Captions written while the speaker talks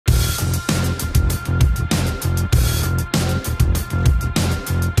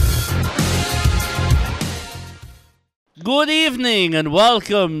Good evening and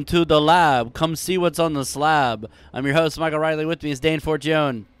welcome to the lab. Come see what's on the slab. I'm your host, Michael Riley. With me is Dane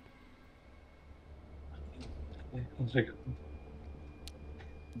Forgione.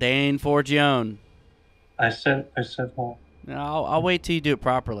 Dane Forgione. I said well. No, I'll wait till you do it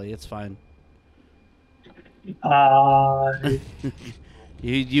properly. It's fine.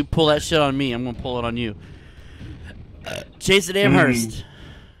 You pull that shit on me. I'm gonna pull it on you. Jason Amherst.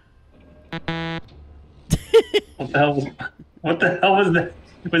 What the hell was that?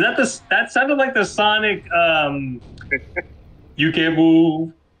 Was that that sounded like the Sonic you can't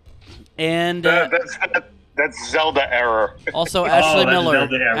move. And that's Zelda error. Also Ashley Miller.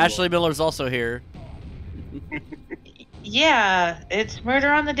 Zelda Ashley Miller's also here. Yeah, it's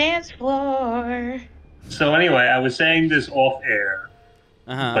murder on the dance floor. So anyway, I was saying this off air,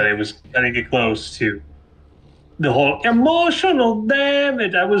 but it was getting it close to the whole emotional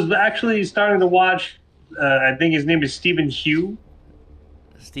damage. I was actually starting to watch. I think his name is Stephen Hugh.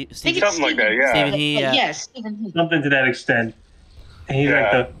 Something like that, yeah. Stephen He, yeah. Yes, Stephen He. Something to that extent. And he's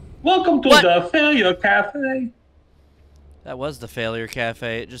like, welcome to the Failure Cafe. That was the Failure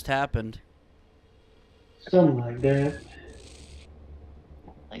Cafe. It just happened. Something like that.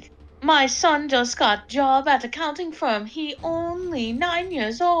 Like, my son just got job at accounting firm. He only 9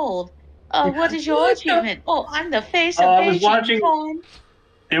 years old. What is your achievement? Oh, I'm the face of I was Beijing watching. corn.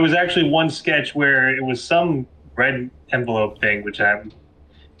 There was actually one sketch where it was some red envelope thing, which I'm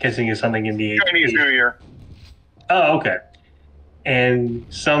guessing is something in the Chinese New Year. Oh, okay. And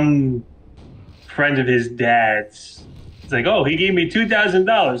some friend of his dad's, it's like, oh, he gave me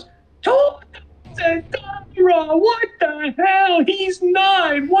 $2,000. $2,000? What the hell? He's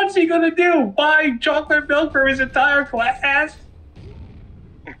 9. What's he gonna do? Buy chocolate milk for his entire class?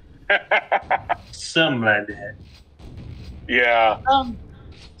 Something like that. Yeah.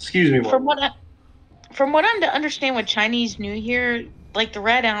 Excuse me. From what I'm to understand with Chinese New Year, like the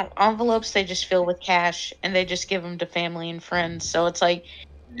red envelopes, they just fill with cash and they just give them to family and friends. So it's like,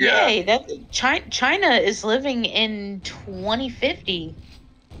 yay, that China is living in 2050.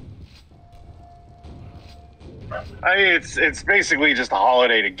 It's basically just a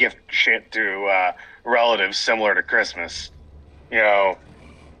holiday to gift shit to relatives, similar to Christmas, you know.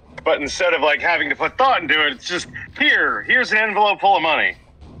 But instead of like having to put thought into it, it's just here's an envelope full of money.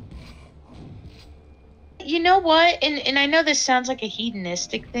 You know what? And I know this sounds like a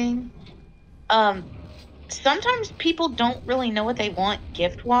hedonistic thing. Sometimes people don't really know what they want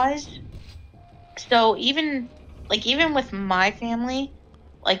gift-wise. So even with my family,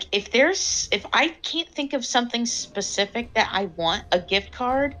 like if I can't think of something specific that I want, a gift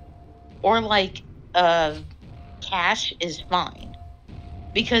card or like cash is fine.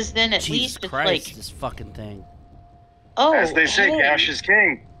 Because then at least it's like this fucking thing. Oh, as they say, cash is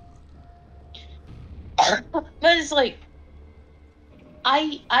king. But it's like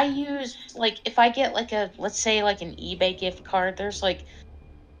I use, like, if I get like let's say like an eBay gift card, there's like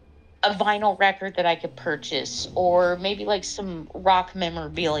a vinyl record that I could purchase, or maybe like some rock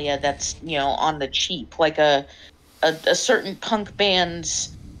memorabilia that's, you know, on the cheap, like a certain punk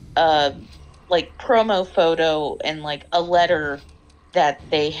band's like promo photo and like a letter that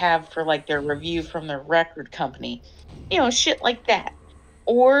they have for like their review from their record company, you know, shit like that.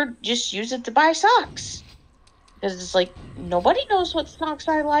 Or just use it to buy socks. Because it's like, nobody knows what socks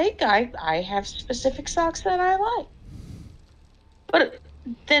I like. I have specific socks that I like. But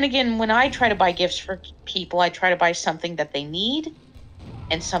then again, when I try to buy gifts for people, I try to buy something that they need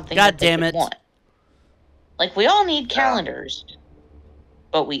and something that they want. Like, we all need calendars,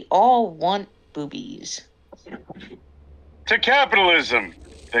 but we all want boobies. To capitalism,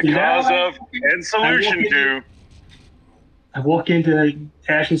 the cause of and solution to. I walk into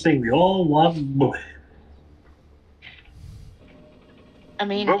Ash and saying, we all want boobies. I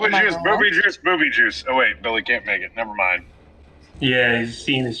mean, booby juice. Oh wait, Billy can't make it. Never mind. Yeah, he's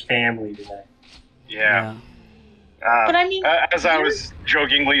seeing his family today. Yeah. But I mean, as I was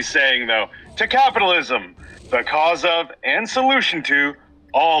jokingly saying, though, to capitalism, the cause of and solution to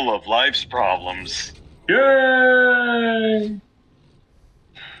all of life's problems. Yay!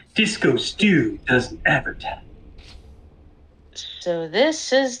 Disco Stew doesn't advertise. So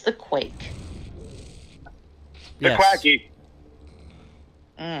this is the Quake. The Quacky.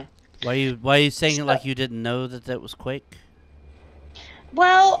 Why are you saying it like you didn't know that was Quake?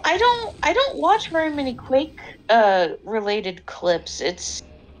 Well, I don't watch very many Quake related clips. It's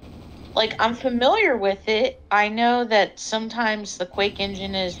like I'm familiar with it. I know that sometimes the Quake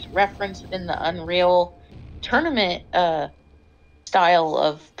engine is referenced in the Unreal tournament style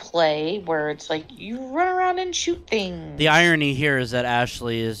of play, where it's like you run around and shoot things. The irony here is that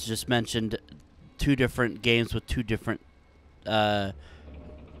Ashley has just mentioned two different games with two different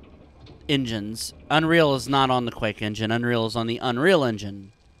engines. Unreal is not on the Quake engine. Unreal is on the Unreal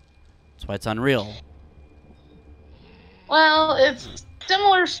engine. That's why it's Unreal. Well, it's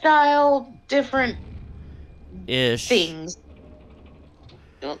similar style, different Ish. things.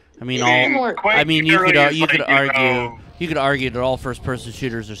 I mean, Similar. Quake I mean, you could literally is you could like, argue you could argue that all first-person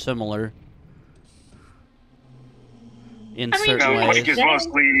shooters are similar in I mean, certain Quake ways. is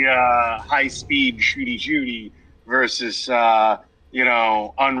mostly high-speed shooty versus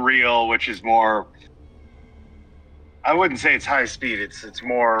Unreal, which is more. I wouldn't say it's high speed. It's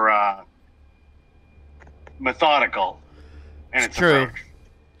more methodical. And It's true. approach.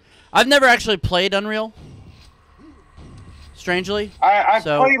 I've never actually played Unreal. Strangely, I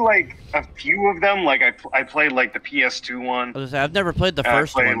So- played like a few of them. Like I played like the PS2 one. I was gonna say, I've never played the And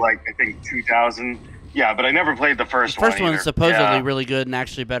first I played one. like I think 2000. Yeah, but I never played the first The one. first one's either. supposedly Yeah. really good and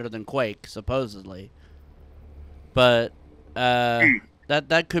actually better than Quake, supposedly. But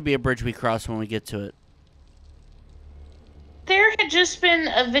that could be a bridge we cross when we get to it. There had just been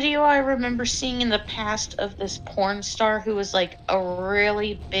a video I remember seeing in the past of this porn star who was like a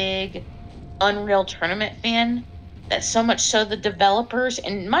really big Unreal Tournament fan. That so much so the developers,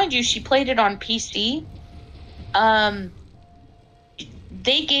 and mind you, she played it on PC.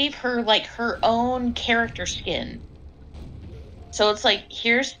 They gave her like her own character skin. So it's like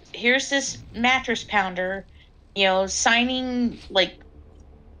here's this mattress pounder, signing like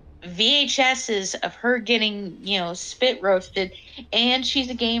VHSs of her getting, spit roasted, and she's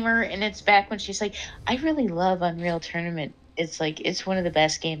a gamer, and it's back when she's like, I really love Unreal Tournament. It's like, it's one of the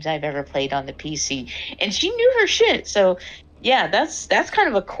best games I've ever played on the PC. And she knew her shit. So yeah, that's kind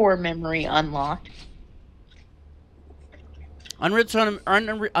of a core memory unlocked. Unreal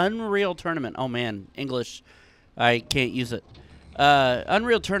Tournament. Oh man, English. I can't use it.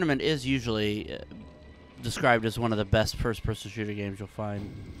 Unreal Tournament is usually described as one of the best first-person shooter games you'll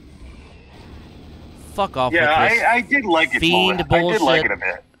find. Fuck off with Yeah, this. I did like it. Fiend more. I did like bullshit. it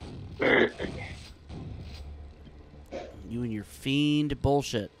a bit. You and your fiend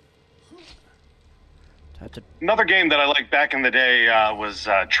bullshit. Have to- Another game that I liked back in the day was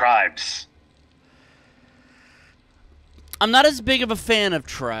Tribes. I'm not as big of a fan of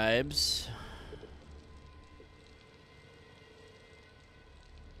Tribes.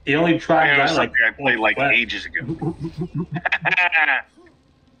 The only tribe It I was like. something I played like West. ages ago.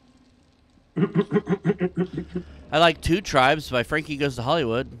 I like Two Tribes by Frankie Goes to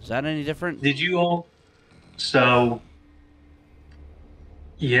Hollywood. Is that any different? Did you all? So,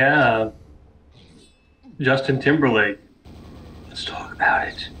 yeah, Justin Timberlake. Let's talk about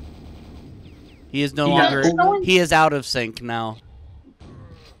it. He is no He got longer. pulled. He is out of sync now.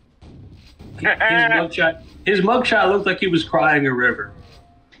 His mugshot looked like he was crying a river.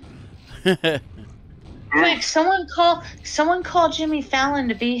 Quick, someone call Jimmy Fallon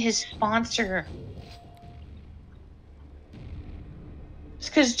to be his sponsor. It's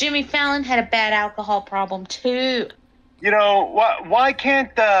because Jimmy Fallon had a bad alcohol problem too. Why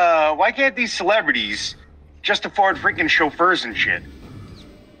can't these celebrities just afford freaking chauffeurs and shit?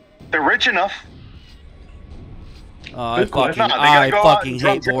 They're rich enough. I Good fucking, question. No, they gotta I go out fucking and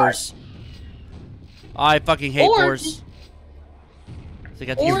hate drunk Boris. I fucking hate Or Boris. They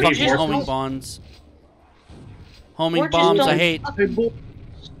got these or fucking just homing don't- bonds. Homing or just bombs, I don't hate.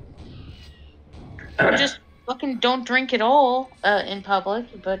 Or just fucking don't drink at all in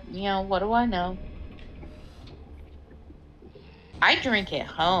public. But what do I know? I drink at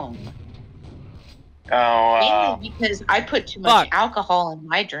home Oh, mainly because I put too much Fuck. alcohol in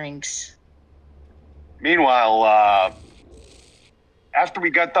my drinks. meanwhile, after we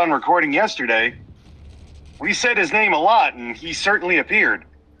got done recording yesterday, we said his name a lot, and he certainly appeared.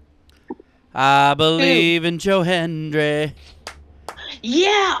 I believe in Joe Hendry.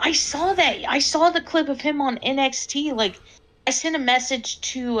 Yeah, I saw that. I saw the clip of him on NXT. Like, I sent a message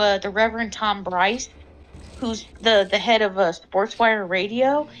to the Reverend Tom Bryce, who's the head of SportsWire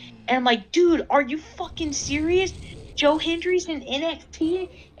Radio, and I'm like, dude, are you fucking serious? Joe Hendry's in NXT,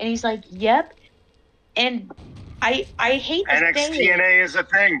 and he's like, yep. And I hate to say it. NXTNA is a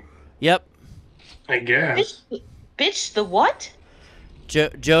thing. Yep. I guess. Bitch, the what?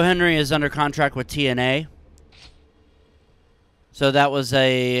 Joe Henry is under contract with TNA. So that was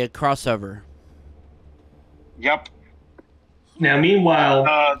a crossover. Yep. Now,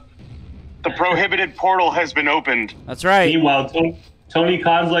 meanwhile, The prohibited portal has been opened. That's right. Tony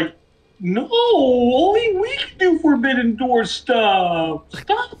Khan's like, no, only we can do Forbidden Door stuff.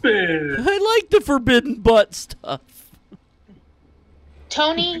 Stop it. I like the forbidden butt stuff.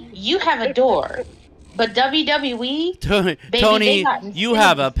 Tony, you have a door. But WWE, Tony, they Tony, got you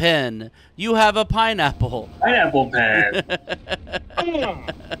have a pen. You have a pineapple. Pineapple pen.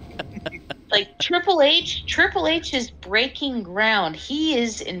 like Triple H is breaking ground. He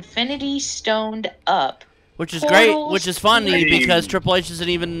is Infinity Stoned up. Which is great, Portals, which is funny Hey. because Triple H isn't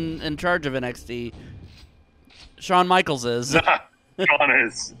even in charge of NXT. Shawn Michaels is. Sean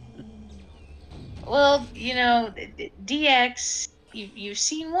is. Well, you know, DX, you've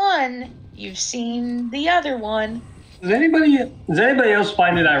seen one, you've seen the other one. Does anybody else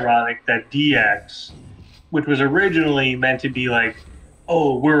find it ironic that DX, which was originally meant to be like,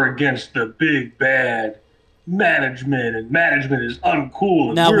 oh, we're against the big bad management, and management is uncool,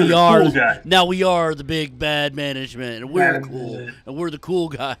 and Now we're we the are. cool guys. Now we are the big bad management, and we're Management. cool, and we're the cool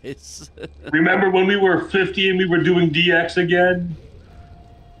guys. Remember when we were 50 and we were doing DX again?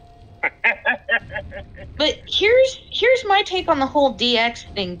 But here's my take on the whole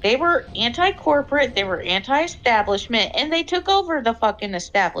DX thing. They were anti-corporate, they were anti-establishment, and they took over the fucking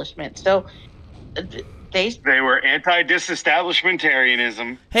establishment. So they They were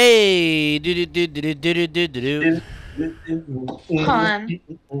anti-disestablishmentarianism. Hey, do. Pun.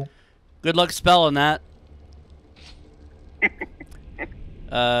 Good luck spelling that.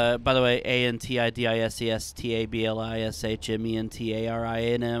 By the way,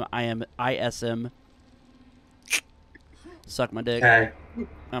 ANTIDISESTABLISHMENTARINISM. Suck my dick. Okay.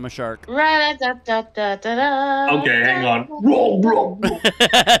 I'm a shark. Ra-da-da-da-da-da. Okay, hang on. Roll, roll, roll.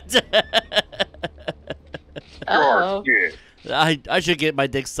 Uh-oh. Yeah. I should get my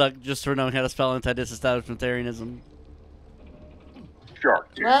dick sucked just for knowing how to spell anti-disestablishmentarianism.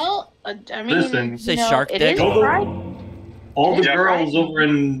 Shark. Dude. Well, I mean, Listen. Say you know, shark it dick? is Although- right. All the Yeah, girls right. over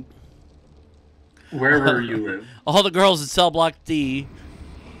in wherever you live. All the girls in cell block D.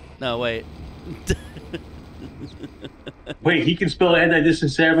 No, wait. Wait, he can spell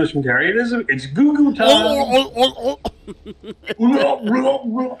anti-disestablishmentarianism? It's Goo Goo time.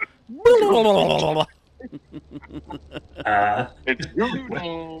 It's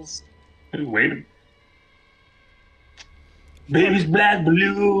noodles. Wait. Baby's black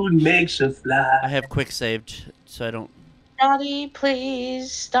balloon makes her I fly. have quick saved, so I don't. Dottie,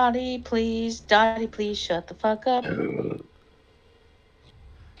 please. Dottie, please. Dottie, please shut the fuck up.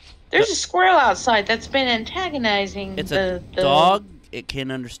 There's a squirrel outside that's been antagonizing It's the a dog. It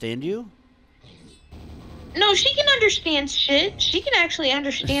can understand you. No, she can understand shit. She can actually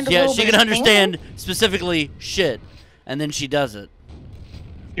understand a Yeah, little she bit can of understand specifically shit, and then she does it.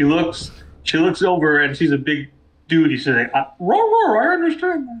 She looks over and sees a big dude. He's saying, roar, roar, I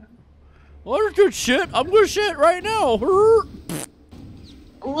understand that. Well, I understood shit. I'm gonna shit right now. Spaniel.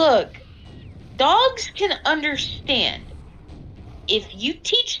 Look, dogs can understand. If you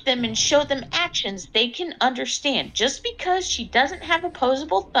teach them and show them actions, they can understand. Just because she doesn't have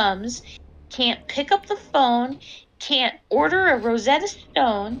opposable thumbs, can't pick up the phone, can't order a Rosetta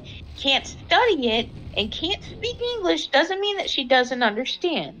Stone, can't study it, and can't speak English doesn't mean that she doesn't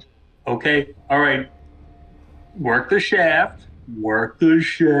understand. Okay, all right. Work the shaft. Work the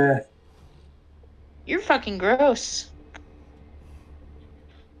shaft. You're fucking gross.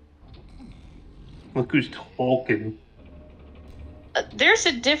 Look who's talking. There's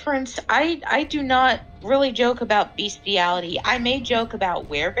a difference. I do not really joke about bestiality. I may joke about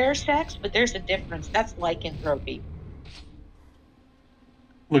werebear sex, but there's a difference. That's lycanthropy.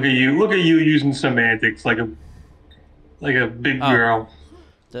 Look at you. Look at you using semantics like a big Oh. girl.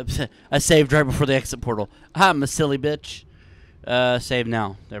 I saved right before the exit portal. I'm a silly bitch. Save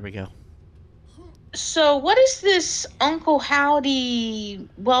now. There we go. So what is this Uncle Howdy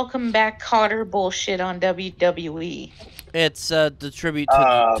welcome back Cotter bullshit on WWE? It's the tribute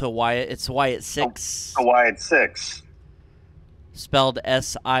to Wyatt. It's Wyatt 6. Wyatt 6. Spelled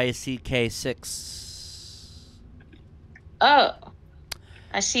SICK 6. Oh.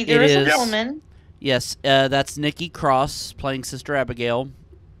 I see there It is a is- woman. Yes, that's Nikki Cross playing Sister Abigail.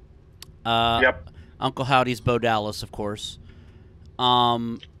 Yep. Uncle Howdy's Bo Dallas, of course.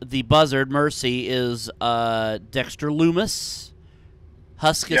 The Buzzard, Mercy, is Dexter Loomis.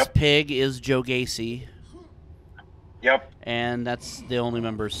 Huskus Yep. Pig is Joe Gacy. Yep. And that's the only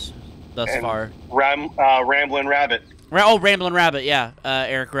members thus And far. Ramblin' Rabbit. Ramblin' Rabbit, yeah.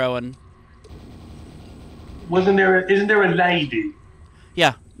 Eric Rowan. Isn't there a lady?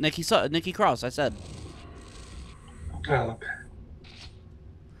 Yeah, Nikki Cross, I said. Oh, okay.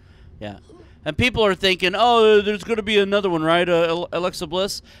 Yeah. And people are thinking, oh, there's going to be another one, right? Alexa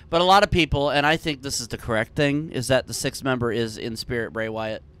Bliss. But a lot of people, and I think this is the correct thing, is that the sixth member is in spirit Bray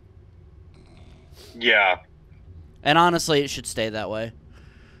Wyatt. Yeah. And honestly, it should stay that way.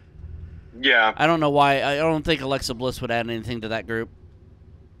 Yeah. I don't know why. I don't think Alexa Bliss would add anything to that group.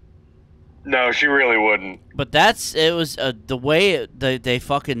 No, she really wouldn't. But it was the way they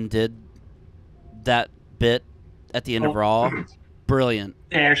fucking did that bit at the end of Raw. Brilliant.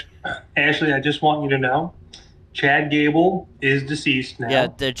 Ashley, I just want you to know, Chad Gable is deceased now. Yeah,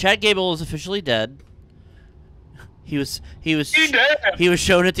 the Chad Gable is officially dead. He was dead. He was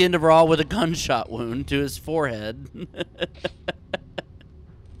shown at the end of Raw with a gunshot wound to his forehead.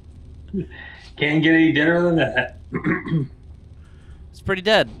 Can't get any deader than that. It's pretty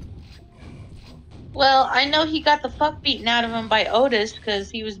dead. Well, I know he got the fuck beaten out of him by Otis because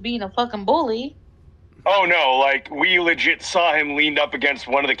he was being a fucking bully. Oh no, like we legit saw him leaned up against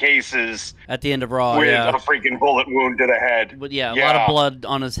one of the cases At the end of Raw, with yeah. a freaking bullet wound to the head. But yeah, a lot of blood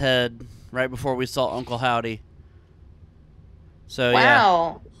on his head right before we saw Uncle Howdy. So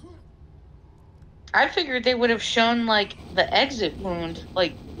Wow. I figured they would have shown like the exit wound,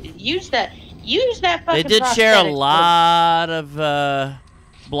 like use that fucking. They did share a prosthetic lot of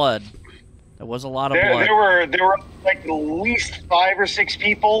blood. There was a lot of blood. There were like at least 5 or 6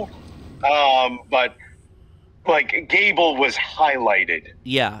 people, but like Gable was highlighted.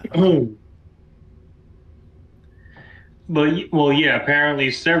 Yeah. Well, yeah. Apparently,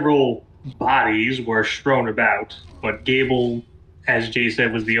 several bodies were strewn about, but Gable, as Jay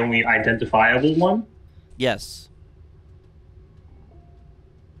said, was the only identifiable one. Yes.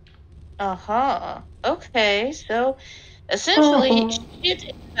 Okay, so essentially, shit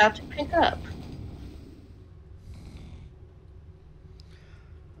is about to pick up.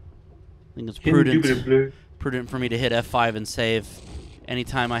 I think it's Indubitably. prudent for me to hit F5 and save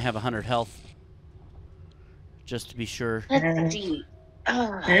anytime I have 100 health. Just to be sure. Let's see.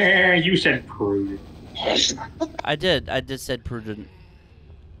 You said prudent. I did said prudent.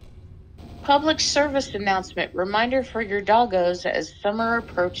 Public service announcement. Reminder for your doggos as summer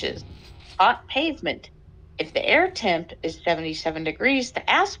approaches. Hot pavement. If the air temp is 77 degrees, the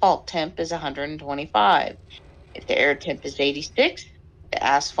asphalt temp is 125. If the air temp is 86, the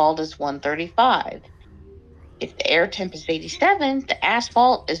asphalt is 135. If the air temp is 87, the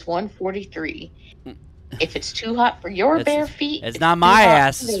asphalt is 143. If it's too hot for your bare feet, it's not my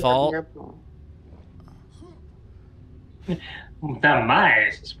ass's fault. Not my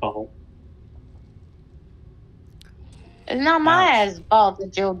ass's fault. It's not my ass's fault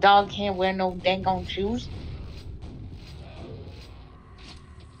that your dog can't wear no dang on shoes.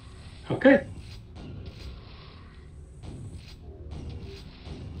 Okay.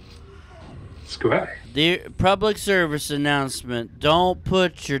 Let's go ahead. The public service announcement. Don't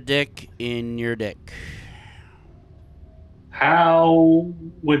put your dick in your dick. How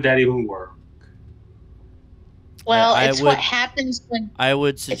would that even work? Well, it's what happens when... I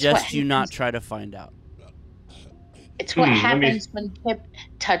would suggest you not try to find out. It's what happens when hip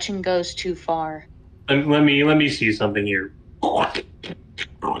touching goes too far. Let me see something here. Oh,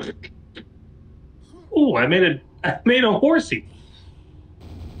 I made a horsey.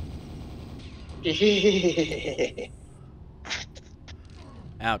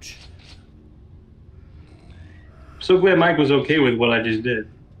 Ouch. So glad Mike was okay with what I just did.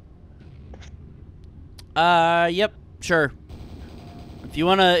 Yep, sure. If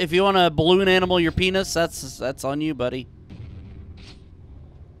you wanna balloon animal your penis, that's on you, buddy.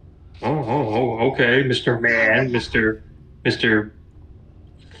 Oh, okay, Mr. Man, Mr.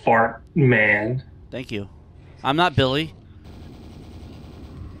 Fart Man. Thank you. I'm not Billy.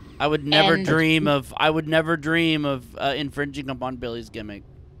 I would never dream of infringing upon Billy's gimmick.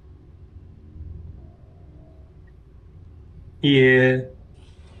 Yeah.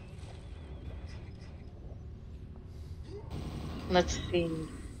 Let's see.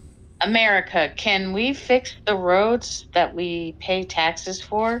 America, can we fix the roads that we pay taxes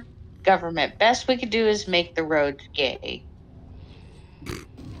for? Government, best we could do is make the roads gay.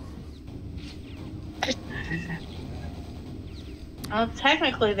 Well,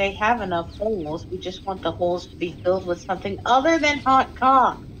 technically they have enough holes. We just want the holes to be filled with something other than hot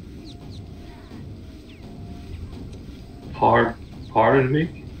cock. Pardon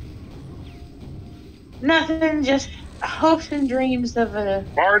me? Nothing, just hopes and dreams of a...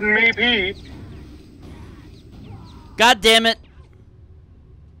 Pardon me, Pete. God damn it.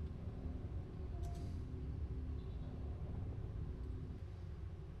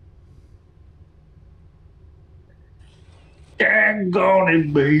 Daggone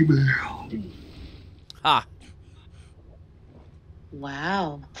it, baby. Ah.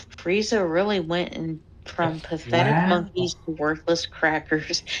 Wow. Frieza really went from pathetic monkeys to worthless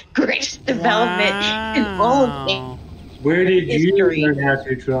crackers. Greatest development in all of it. Where did you learn how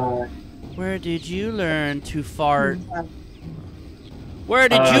to try? Where did you learn to fart? Where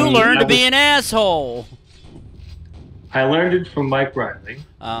did you learn to be an asshole? I learned it from Mike Riley.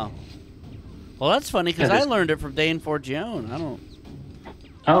 Oh. Well, that's funny because Yeah, I this- learned it from Dane Forgione. I don't.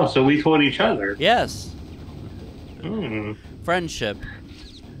 Oh, so we taught each other. Yes. Hmm. Friendship.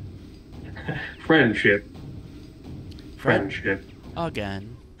 Friendship. Friendship.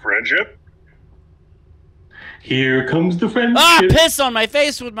 Again. Friendship? Here comes the friendship. Ah! Piss on my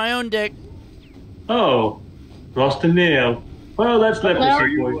face with my own dick. Oh, lost a nail. Well, that's Are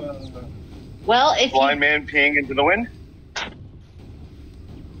leprosy, you boy. Well, if blind you, man peeing into the wind?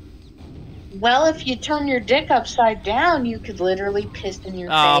 well, if you turn your dick upside down, you could literally piss in your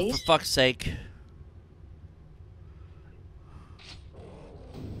Oh, face. for fuck's sake.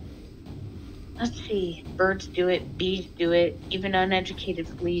 Let's see. Birds do it. Bees do it. Even uneducated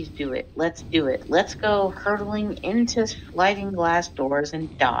fleas do it. Let's do it. Let's go hurtling into sliding glass doors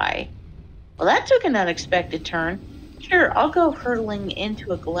and die. Well, that took an unexpected turn. Sure, I'll go hurtling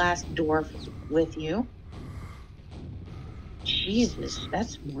into a glass door with you. Jesus,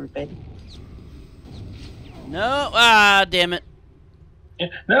 that's morbid. No. Ah, damn it.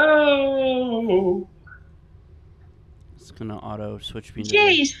 No. It's gonna auto switch me to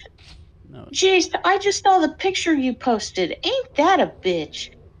Jace, no. Jace, I just saw the picture you posted. Ain't that a bitch?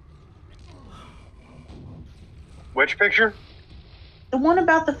 Which picture? The one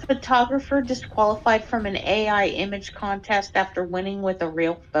about the photographer disqualified from an AI image contest after winning with a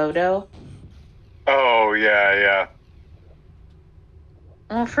real photo. Oh, yeah.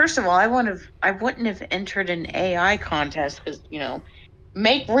 Well, first of all, I wouldn't have entered an AI contest because,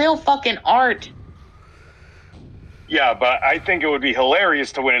 make real fucking art. Yeah, but I think it would be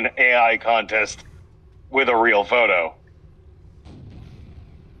hilarious to win an AI contest with a real photo.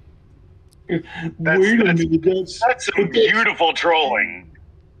 Wait a minute, That's some beautiful trolling.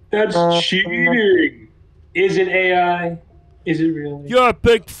 that's cheating. Is it AI? Is it really? You're a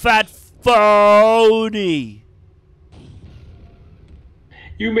big fat phony.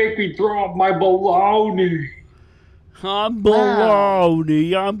 You make me throw up my baloney. I'm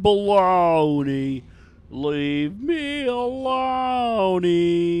baloney. I'm baloney. Leave me alone.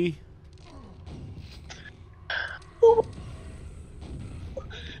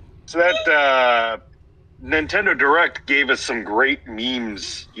 So that Nintendo Direct gave us some great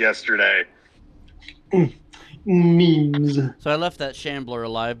memes yesterday. Memes. So I left that Shambler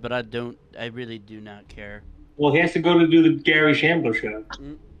alive, but I really do not care. Well, he has to go to do the Gary Shambler show.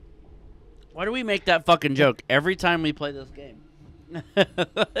 Why do we make that fucking joke every time we play this game?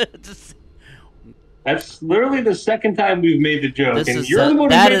 Just, That's literally the second time we've made the joke, This and is you're the- the one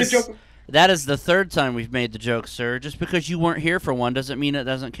who that made is- the joke. that is the third time we've made the joke, sir. Just because you weren't here for one doesn't mean it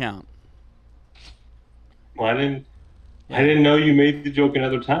doesn't count. Well, I didn't know you made the joke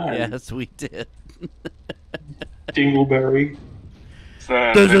another time. Yes, we did. Dingleberry. It's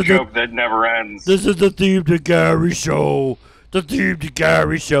This the is the- joke that never ends. This is the Theme to Gary show. The Theme to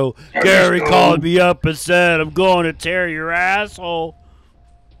Gary show. Gary show. called me up and said, I'm going to tear your asshole.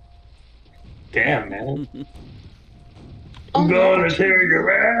 Damn, man. Oh, I'm gonna tear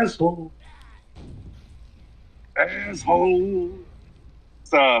your asshole. Asshole.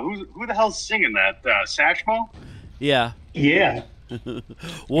 Who the hell's singing that? Satchmo? Yeah. Yeah.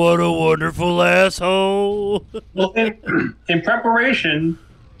 What a wonderful asshole. Well, in preparation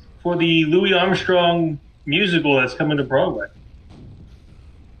for the Louis Armstrong musical that's coming to Broadway.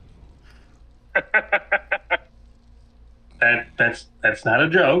 That's not a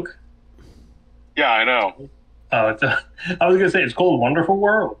joke. Yeah, I know. I was gonna say it's called Wonderful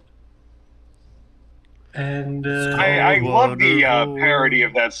World. And I love the Wonderful. parody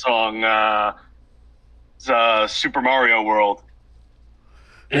of that song, Super Mario World.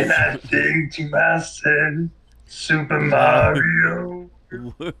 and I think to myself, Super Mario.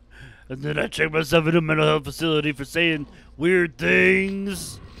 And then I checked myself in a mental health facility for saying weird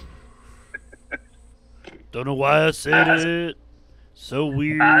things. Don't know why I said it. So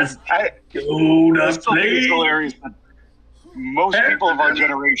weird. I go to That's something that's play. hilarious. That most people of our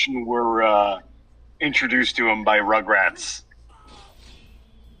generation were introduced to him by Rugrats.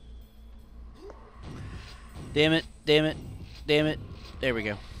 Damn it. Damn it. Damn it. There we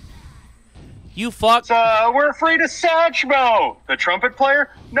go. You fuck. We're afraid of Satchmo, the trumpet player.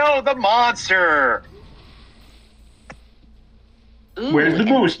 No, the monster. Ooh, Where's the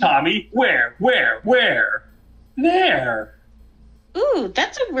moose, Tommy? Where? There. Ooh,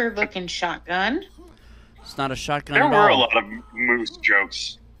 that's a weird looking shotgun. It's not a shotgun There at were a all. lot of moose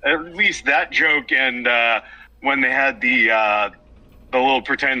jokes. At least that joke, and when they had the little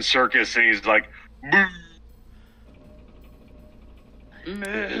pretend circus, and he's like, "Boo."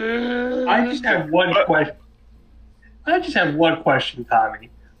 I just have one question. Tommy.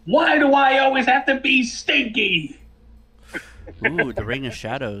 Why do I always have to be stinky? Ooh, the Ring of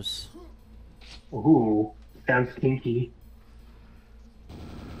Shadows. Ooh, sounds kinky.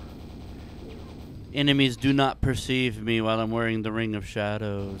 Enemies do not perceive me while I'm wearing the Ring of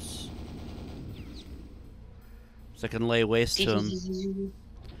Shadows. So I can lay waste to them.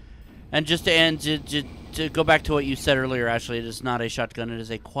 And just to end, to go back to what you said earlier, Ashley, it is not a shotgun, it is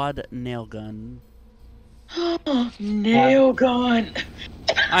a quad nail gun. Nail gun.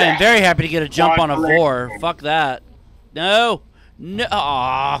 I am very happy to get a jump on a 4. Fuck that. No. No.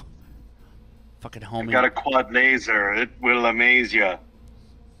 Aww. Fucking homie. I got a quad laser. It will amaze you.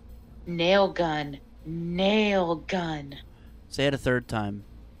 Nail gun. Nail gun. Say it a third time.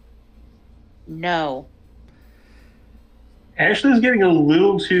 No. Ashley's getting a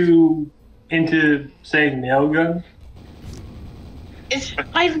little too into saying nail gun.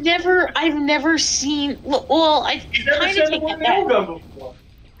 I've never seen. Well, I kind of take it back. before.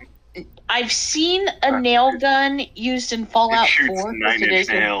 I've seen a nail gun used in Fallout It shoots 4 because 9 it inch is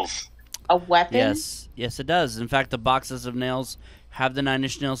nails. a weapon. Yes. Yes, it does. In fact, the boxes of nails have the 9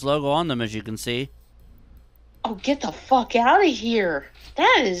 Inch Nails logo on them, as you can see. Oh, get the fuck out of here!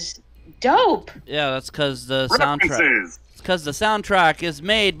 That is dope. Yeah, that's because the soundtrack. References. It's because the soundtrack is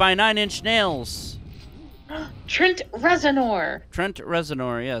made by 9 Inch Nails. Trent Reznor. Trent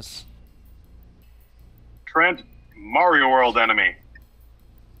Reznor, yes. Trent, Mario World enemy.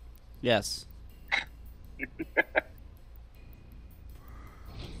 Yes.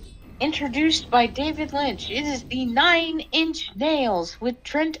 Introduced by David Lynch, it is the 9 Inch Nails with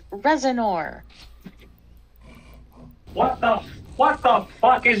Trent Reznor. What the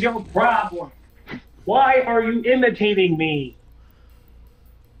fuck is your problem? Why are you imitating me?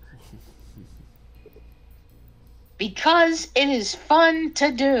 Because it is fun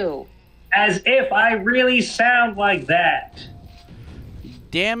to do. As if I really sound like that.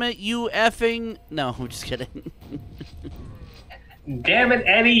 Damn it, you effing... No, I'm just kidding. Damn it,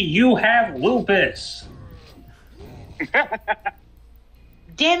 Eddie, you have lupus.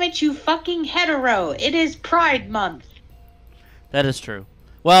 Damn it, you fucking hetero. It is Pride Month. That is true.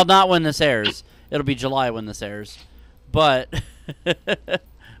 Well, not when this airs. It'll be July when this airs. But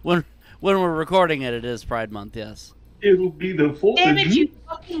when we're recording it, it is Pride Month, yes. It'll be the 4th Damn of it, June. you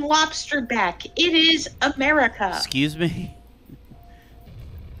fucking lobster back. It is America. Excuse me?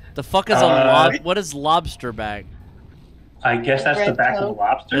 The fuck is a what is lobster bag? I guess that's the Red back of Coke. the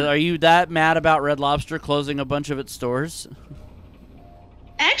lobster. Are you that mad about Red Lobster closing a bunch of its stores?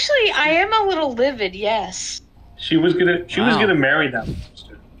 Actually, I am a little livid, yes. She was gonna marry that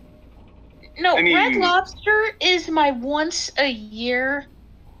lobster. No, I mean- Red Lobster is my once a year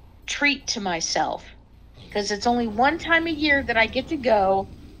treat to myself. Because it's only one time a year that I get to go,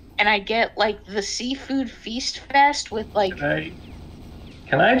 and I get like the seafood feast fest with like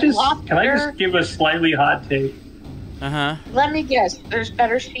Can I just lobster. give a slightly hot take? Uh-huh. Let me guess, there's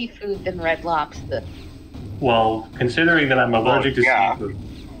better seafood than Red Lobster. Well, considering that I'm allergic to yeah. seafood.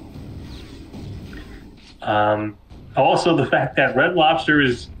 Also the fact that Red Lobster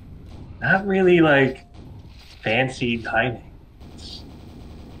is not really like fancy dining. It's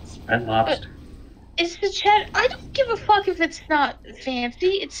Red Lobster. It's the cheddar. I don't give a fuck if it's not fancy.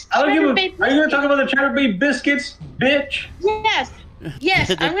 It's I don't Cheddar give a. Bay Are you gonna biscuits. talk about the Cheddar Bay biscuits, bitch? Yes. Yes,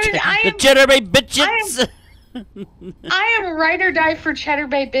 I'm gonna. The Cheddar Bay bitches! I am ride or die for Cheddar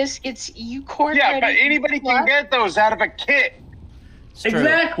Bay biscuits. You corn. Yeah, but anybody can get those out of a kit. It's true.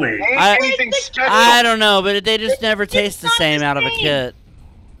 Exactly. Ain't anything special. I don't know, but they just never taste the not same the out of a same. kit.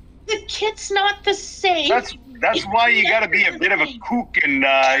 The kit's not the same. That's why you got to be a bit of a kook and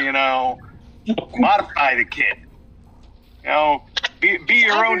modify the kit. You know, be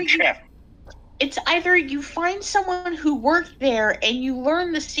your own chef. It's either you find someone who worked there and you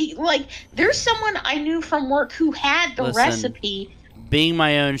learn the like. There's someone I knew from work who had the Listen. recipe. Being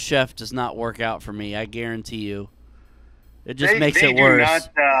my own chef does not work out for me, I guarantee you. It just They makes it do worse.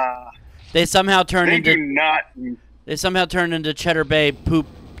 Not, They somehow turn they into do not. into Cheddar Bay poop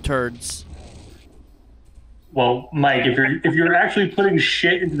turds. Well, Mike, if you're actually putting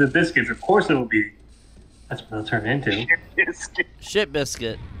shit into the biscuits, of course it'll be. That's what it'll turn into. Shit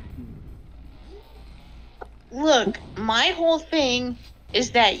biscuit. Look, my whole thing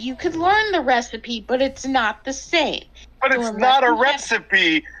is that you could learn the recipe, but it's not the same. But it's So not a unless you have-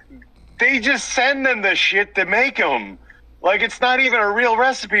 recipe. They just send them the shit to make them. Like, it's not even a real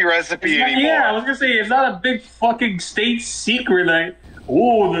recipe anymore. Yeah, I was gonna say it's not a big fucking state secret. Like,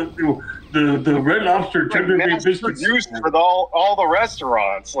 oh, the Red Lobster Cheddar Bay Mass biscuits. produced for all the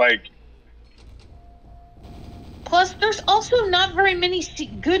restaurants. Like, Plus, there's also not very many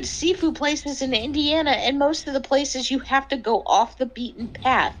good seafood places in Indiana, and most of the places you have to go off the beaten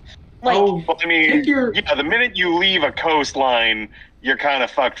path. Like, Oh, well, I mean, Take your- yeah, the minute you leave a coastline, you're kind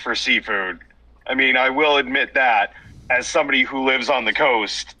of fucked for seafood. I mean, I will admit that as somebody who lives on the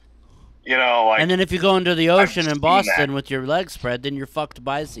coast, you know, like. And then if you go into the ocean in seen Boston that. with your legs spread, then you're fucked to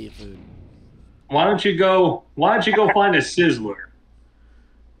buy seafood. Why don't you go find a Sizzler?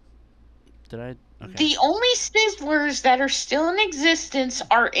 Did I? Okay. The only Sizzlers that are still in existence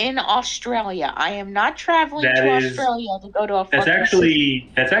are in Australia. I am not traveling That to is- Australia to go to a That's fucking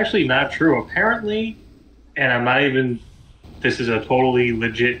actually not true. Apparently, and I'm not even. This is a totally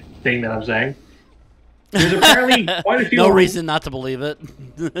legit thing that I'm saying. There's apparently quite a few. No reason not to believe it.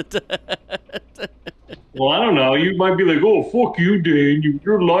 Well, I don't know. You might be like, "Oh, fuck you, Dane.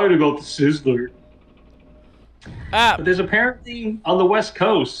 You're lying about the Sizzler." But there's apparently on the West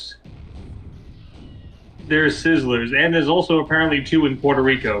Coast. There's Sizzlers, and there's also apparently 2 in Puerto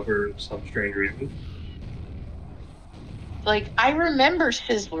Rico for some strange reason. Like, I remember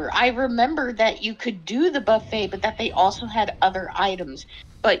Sizzler. I remember that you could do the buffet, but that they also had other items.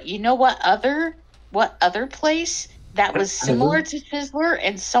 But you know what other place that was similar to Sizzler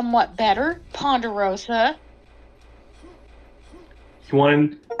and somewhat better? Ponderosa. You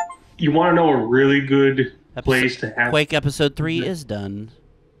want to know a really good place to have? Quake episode 3 is done.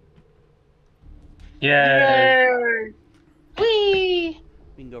 Yeah. Whee!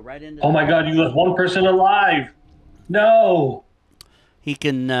 We can go right into. Oh my God! You left one person alive. No. He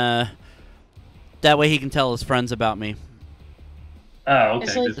can. That way, he can tell his friends about me. Oh, okay.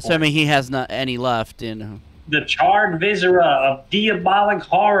 It's like- good point. Assuming he has not any left, you know. The charred viscera of diabolic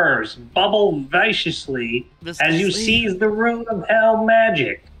horrors bubble viciously as you seize the root of hell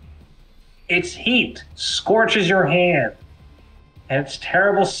magic. Its heat scorches your hand, and its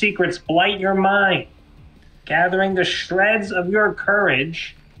terrible secrets blight your mind. Gathering the shreds of your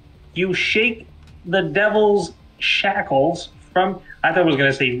courage, you shake the devil's shackles from, I thought I was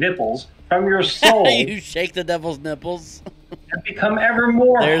going to say nipples, from your soul You shake the devil's nipples. and become ever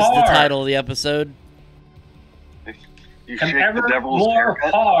more There's hard. the title of the episode. You And shake the ever devil's more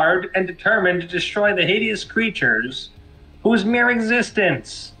haircut. hard and determined to destroy the hideous creatures whose mere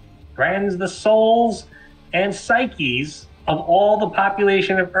existence brands the souls and psyches of all the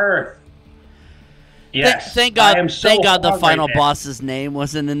population of Earth. Yes, Thank I God. am so Thank God the hard final right now. boss's name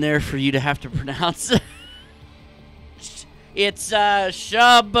wasn't in there for you to have to pronounce. It's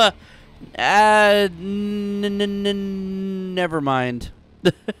Shub. Never mind.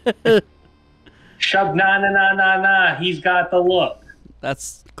 Shub na na na na na. He's got the look.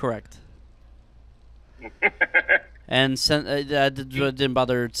 That's correct. And didn't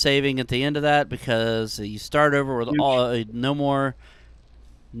bother saving at the end of that because you start over with all no more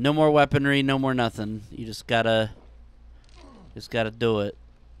weaponry, no more nothing. You just gotta do it.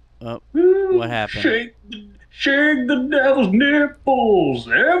 Oh, what happened? Shake the devil's nipples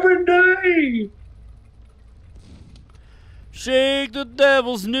every day. Shake the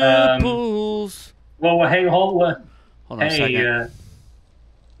devil's nipples. Well, hold on a Hey, second.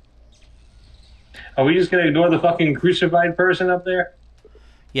 Are we just gonna ignore the fucking crucified person up there?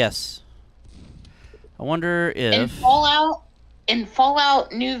 Yes. I wonder In if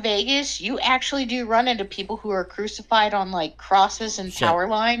Fallout New Vegas, you actually do run into people who are crucified on like crosses and Shit. tower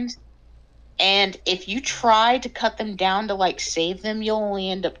lines. And if you try to cut them down to like save them, you'll only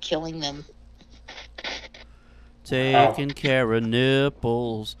end up killing them. taking care of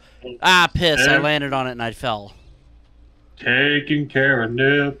nipples. Ah, piss! I landed on it and I fell. Taking care of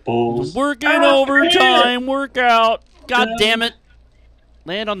nipples. Working Oh, overtime, workout. God damn it!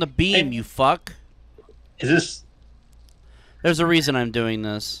 Land on the beam, Hey. you fuck. Is this? There's a reason I'm doing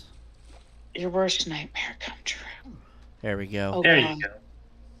this. Your worst nightmare come true. There we go. Oh, There God. you go.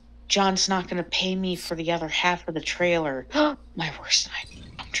 John's not going to pay me for the other half of the trailer. My worst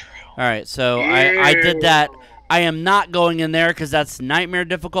nightmare come true. All right, so I did that. I am not going in there because that's nightmare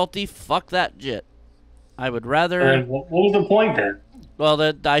difficulty. Fuck that shit. I would rather. And what was the point then?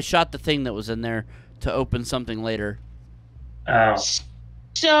 Well, I shot the thing that was in there to open something later. Oh,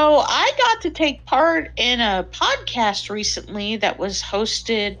 So I got to take part in a podcast recently that was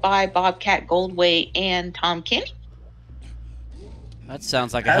hosted by Bobcat Goldthwait and Tom Kenny. That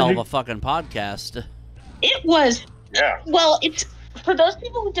sounds like a How'd hell of you- a fucking podcast. It was, Yeah. well, it's, for those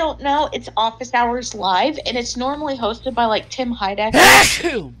people who don't know, it's Office Hours Live, and it's normally hosted by like Tim Heidecker.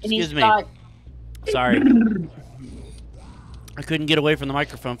 And he's Excuse me. got, Sorry. I couldn't get away from the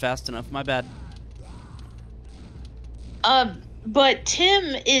microphone fast enough. My bad. but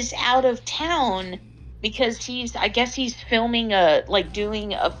Tim is out of town because I guess he's filming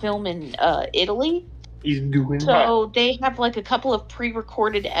doing a film in Italy. he's doing So they have like a couple of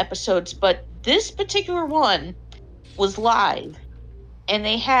pre-recorded episodes, but this particular one was live, and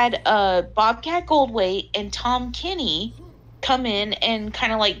they had Bobcat Goldthwait and Tom Kenny come in and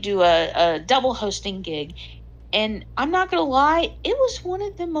kind of like do a double hosting gig. And I'm not going to lie, it was one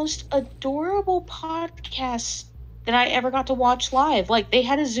of the most adorable podcasts that I ever got to watch live. Like, they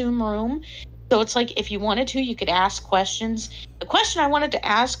had a Zoom room. So it's like, if you wanted to, you could ask questions. The question I wanted to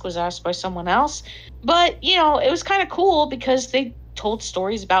ask was asked by someone else. But, you know, it was kind of cool because they told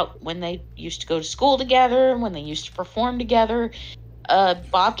stories about when they used to go to school together, when they used to perform together.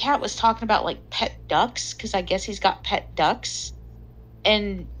 Bobcat was talking about, like, pet ducks, because I guess he's got pet ducks.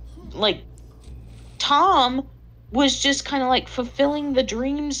 And, like, Tom was just kind of like fulfilling the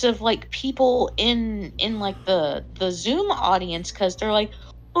dreams of like people in like the Zoom audience, because they're like,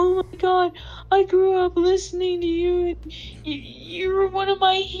 oh my god, I grew up listening to you and you were one of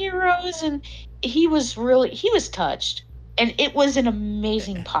my heroes. And he was touched, and it was an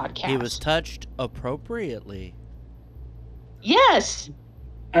amazing podcast. He was touched appropriately. Yes.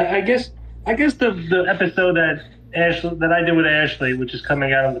 I guess the episode that I did with Ashley, which is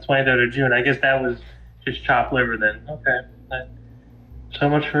coming out on the 23rd of June, I guess that was just chopped liver then. Okay. So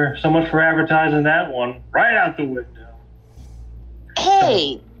much for advertising that one right out the window.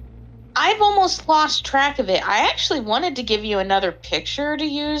 Hey, I've almost lost track of it. I actually wanted to give you another picture to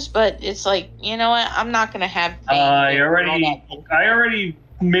use, but it's like, you know what? I'm not going to have. I already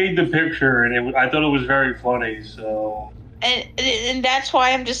made the picture, and I thought it was very funny. So. And that's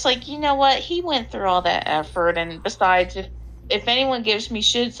why I'm just like, you know what? He went through all that effort, and besides, if anyone gives me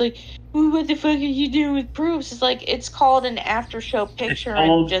shit, it's like, ooh, what the fuck are you doing with proofs? It's like, it's called an after show picture.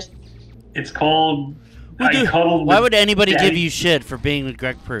 It's called. Why would anybody give you shit for being with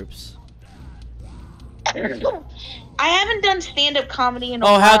Greg Proops? I haven't done stand-up comedy in a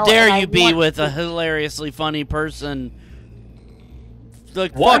while. Oh, how dare you be with a hilariously funny person?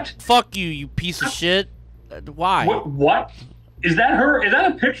 Like, what? Fuck you, you piece of shit. Why? What? Is that her? Is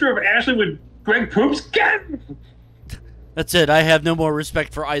that a picture of Ashley with Greg Proops? That's it. I have no more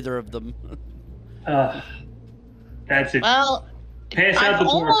respect for either of them. That's it. Well, pass out the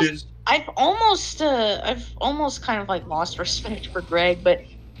torches. I've almost kind of like lost respect for Greg, but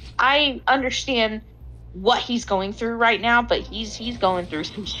I understand what he's going through right now. But he's going through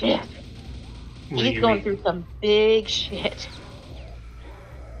some shit. He's going through some big shit.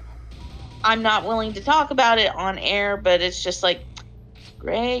 I'm not willing to talk about it on air, but it's just like,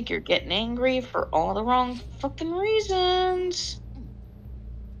 Greg, you're getting angry for all the wrong fucking reasons.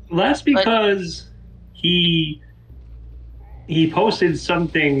 Well, that's because he posted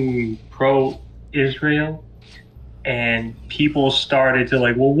something pro-Israel, and people started to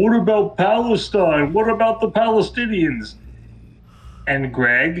like, well, what about Palestine? What about the Palestinians? And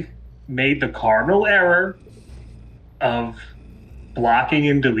Greg made the cardinal error of blocking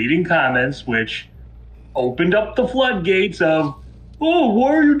and deleting comments, which opened up the floodgates of, oh,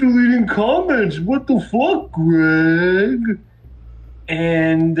 why are you deleting comments? What the fuck, Greg?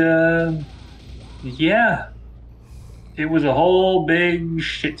 And, yeah. It was a whole big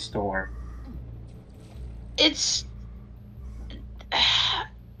shitstorm.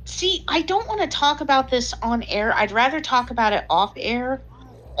 See, I don't want to talk about this on air. I'd rather talk about it off air,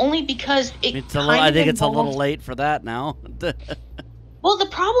 only because I think it's a little late for that now. Well, the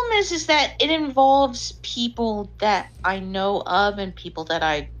problem is that it involves people that I know of and people that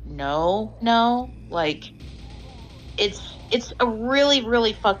I know. Like, it's a really,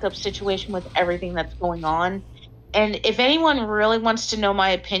 really fucked up situation with everything that's going on. And if anyone really wants to know my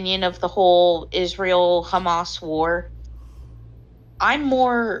opinion of the whole Israel-Hamas war, I'm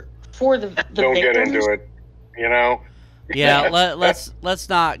more for the Don't victims. get into it, you know? Yeah, let's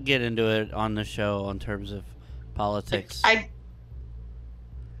not get into it on the show in terms of politics.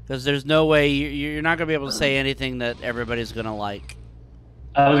 Because there's no way you're not going to be able to say anything that everybody's going to like.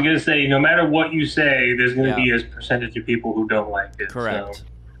 I was going to say, no matter what you say, there's going to be a percentage of people who don't like it. Correct. So.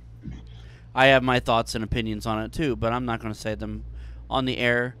 I have my thoughts and opinions on it too, but I'm not going to say them on the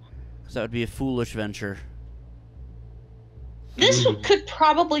air because that would be a foolish venture. This could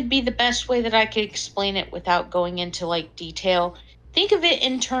probably be the best way that I could explain it without going into like detail. Think of it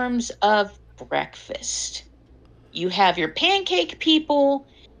in terms of breakfast. You have your pancake people,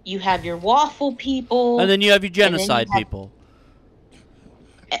 you have your waffle people, and then you have your genocide people.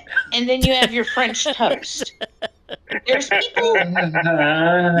 And then you have your French toast. There's people. You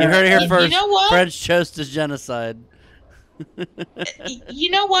heard it here first. You know what? French toast is genocide. You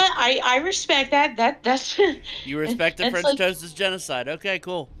know what? I respect that. That's. You respect the French toast is genocide. Okay,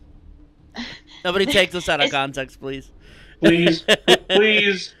 cool. Nobody take this out of context, please. Please,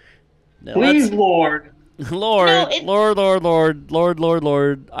 please, please, Lord. Lord,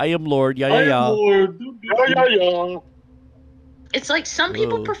 Lord. I am Lord. Yeah. Yeah. It's like some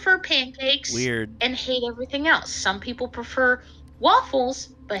people Ooh. prefer pancakes Weird. and hate everything else. Some people prefer waffles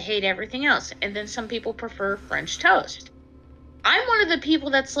but hate everything else. And then some people prefer French toast. I'm one of the people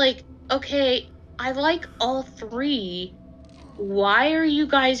that's like, okay, I like all three. Why are you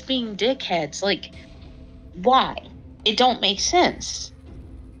guys being dickheads? Like, why? It don't make sense.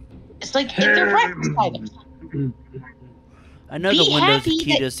 It's like they're breakfast items. I know Be the window's the happy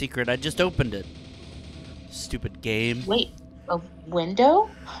key that- to a secret. I just opened it. Stupid game. Wait, a window?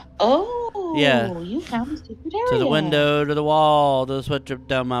 Oh, Yeah. you found a secret area. To the window, to the wall, to the switch up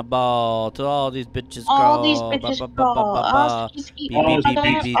down my ball, to all these bitches All crawl. these Ba, bitches ba, ba, ba, crawl. ba, All ba. skis Beep, keep beep, beep, on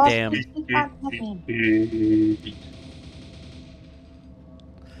beep, beep, all damn. skis keep on nothing.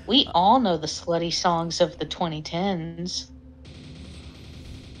 We all know the slutty songs of the 2010s.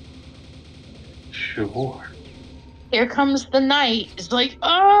 Sure. Here comes the night. It's like,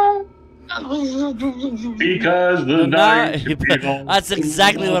 oh. Because the night belongs That's to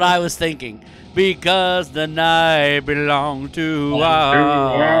exactly what I was thinking. Because the night belongs to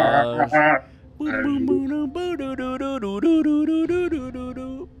us.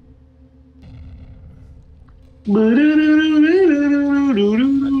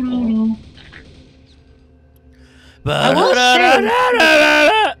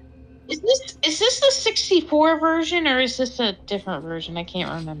 Is this the 64 version or is this a different version? I can't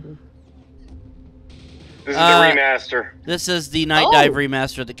remember. This is the remaster. This is the Night Dive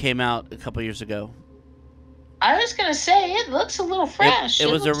remaster that came out a couple years ago. I was gonna say it looks a little fresh. It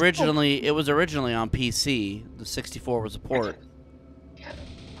was originally on PC. The 64 was a port.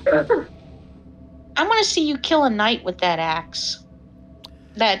 I'm gonna see you kill a knight with that axe.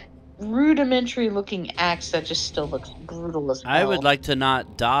 That rudimentary looking axe that just still looks brutal as hell. I would like to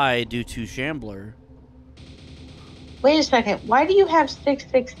not die due to Shambler. Wait a second. Why do you have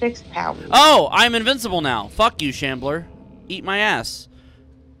 666 power? Oh, I'm invincible now. Fuck you, Shambler. Eat my ass.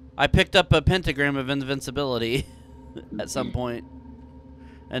 I picked up a pentagram of invincibility at some point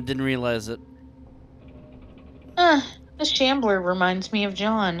and didn't realize it. The Shambler reminds me of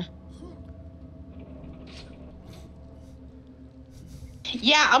John.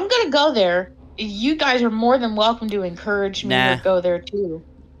 Yeah, I'm gonna go there. You guys are more than welcome to encourage me to go there too.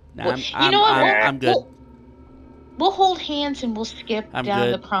 Nah, you know what? I'm good. We'll hold hands and we'll skip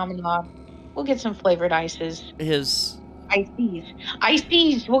down the promenade. We'll get some flavored ices.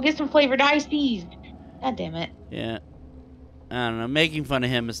 Ices. We'll get some flavored ices. God damn it. Yeah. I don't know. Making fun of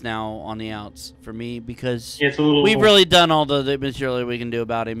him is now on the outs for me because it's a little, we've really done all the material we can do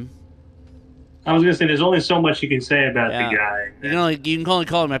about him. I was gonna say there's only so much you can say about the guy. You can only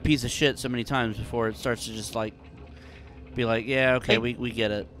call him a piece of shit so many times before it starts to just like be like, yeah, okay, we get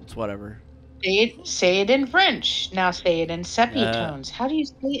it. It's whatever. Say it in French. Now say it in sepia tones. How do you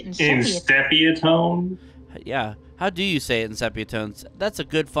say it in sepia? In sepia tone? Yeah. How do you say it in sepia tones? That's a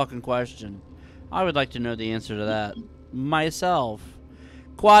good fucking question. I would like to know the answer to that myself.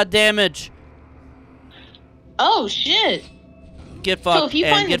 Quad damage. Oh shit. Get fucked. So if you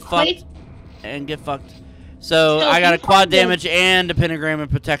and find get the fucked. And get fucked. So I got a quad damage and a pentagram of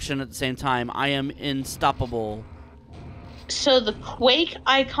protection at the same time. I am unstoppable. So the Quake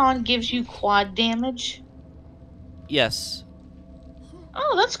icon gives you quad damage? Yes.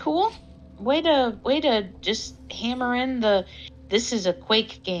 Oh, that's cool. Way to just hammer in this is a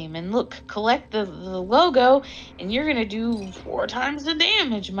Quake game. And look, collect the logo, and you're gonna do 4 times the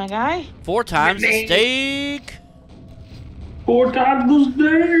damage, my guy. 4 times the stake. 4 times the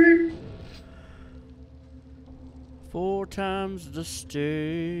stake. 4 times the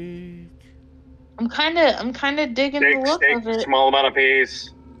stake. I'm kind of digging the look of it. Small amount of peace.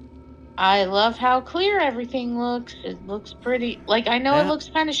 I love how clear everything looks. It looks pretty. Like, I know it looks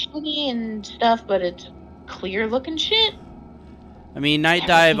kind of shitty and stuff, but it's clear looking shit. I mean, Night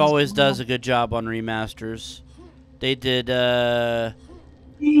Dive always does a good job on remasters. They did the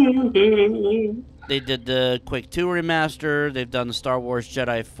Quake 2 remaster. They've done the Star Wars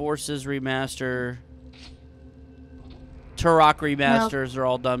Jedi Forces remaster. Turok remasters are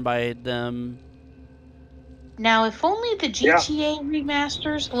all done by them. Now, if only the GTA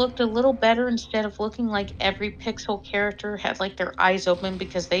remasters looked a little better instead of looking like every pixel character had like their eyes open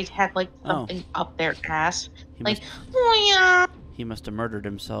because they had like something up their ass. He must have murdered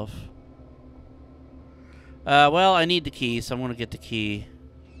himself. Well, I need the key, so I'm gonna get the key.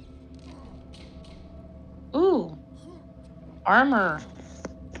 Ooh, armor.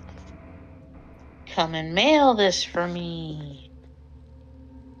 Come and mail this for me.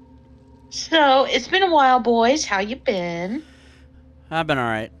 So, it's been a while, boys. How you been? I've been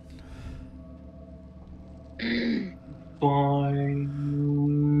alright. Fine.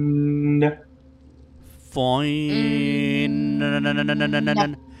 fine. No, no, no, no, no, no, no, no,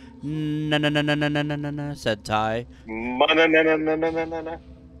 no, no, no, no, no, no, no, no, no, said Ty. No.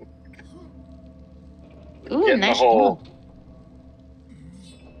 Ooh, Get in the nice hole. job.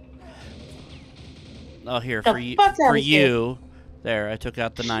 Oh, here The for you. fuck For outta here. you. There, I took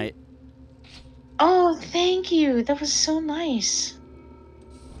out the knight. Oh, thank you. That was so nice.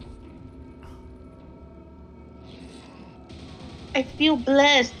 I feel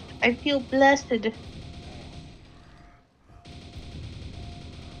blessed. I feel blessed.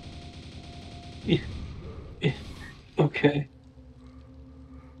 Okay.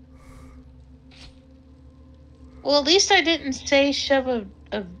 Well, at least I didn't say shove a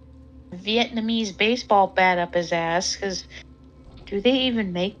Vietnamese baseball bat up his ass, because do they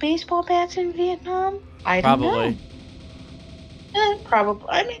even make baseball bats in Vietnam? I don't Probably. know. Probably.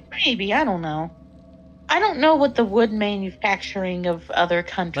 I mean, maybe. I don't know. I don't know what the wood manufacturing of other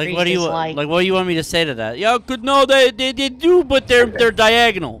countries Like, what do you is like. like? What do you want me to say to that? Yeah, good. No, they do, but they're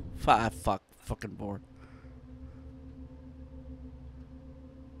diagonal. Fucking bored.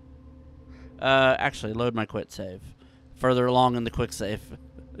 Actually, load my quit save. Further along in the quick save.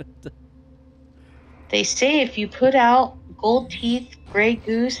 They say if you put out gold teeth, gray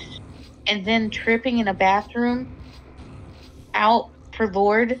goose, and then tripping in a bathroom out for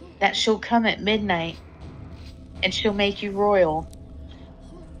Lord, that she'll come at midnight and she'll make you royal.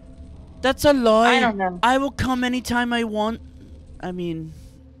 That's a lie. I don't know. I will come anytime I want. I mean,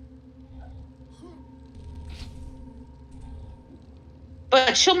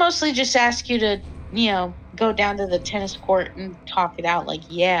 But she'll mostly just ask you to, go down to the tennis court and talk it out like,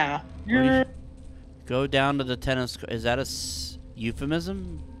 yeah. go down to the tennis. Is that a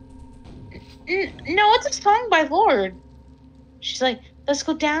euphemism? No, it's a song by Lord. She's like, let's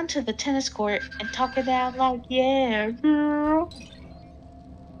go down to the tennis court and talk it out like, yeah, girl.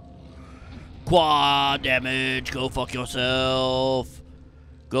 Quad damage. Go fuck yourself.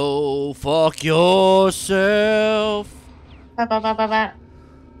 Go fuck yourself. Ba, ba, ba, ba, ba.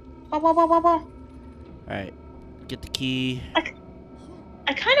 Ba, ba, ba, ba, ba. All right, get the key.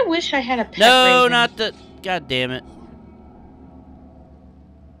 I kind of wish I had a pet No, raven. not the. God damn it.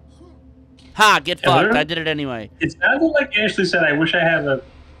 Ha! Get Hello? fucked. I did it anyway. It sounded like Ashley said, I wish I had a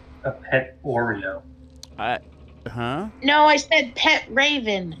pet Oreo. Huh? No, I said pet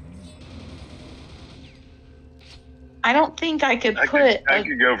raven. I don't think I could I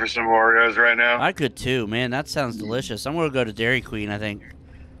could go for some Oreos right now. I could too, man. That sounds delicious. I'm gonna go to Dairy Queen, I think.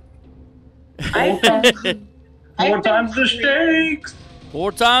 I've been, Four I've times been the shakes!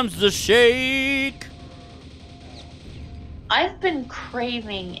 4 times the shake. I've been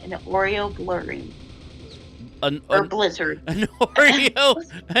craving an Oreo blurry. An Or blizzard.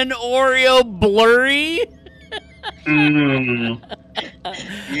 Oreo blurry. Mmm.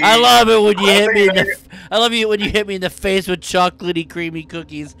 I love it when you hit me in the. I love you when you hit me in the face with chocolatey, creamy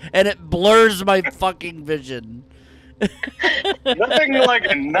cookies, and it blurs my fucking vision. Nothing like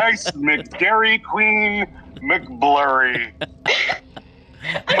a nice McDairy Queen McBlurry.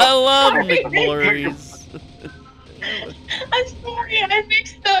 I love McBlurries. I'm sorry, I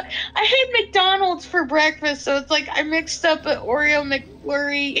had McDonald's for breakfast, so it's like I mixed up an Oreo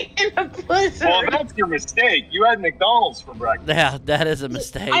McFlurry and a blizzard. Well, that's your mistake. You had McDonald's for breakfast. Yeah, that is a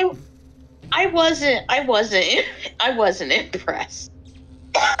mistake. I wasn't impressed.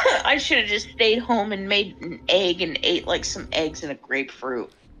 I should have just stayed home and made an egg and ate like some eggs and a grapefruit.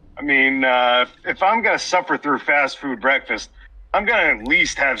 I mean, if I'm gonna suffer through fast food breakfast, I'm gonna at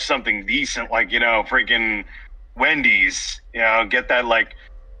least have something decent, like freaking Wendy's. Get that like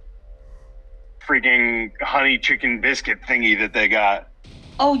freaking honey chicken biscuit thingy that they got.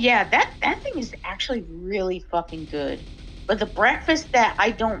 Oh yeah, that thing is actually really fucking good. But the breakfast that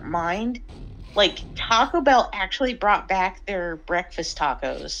I don't mind, like Taco Bell actually brought back their breakfast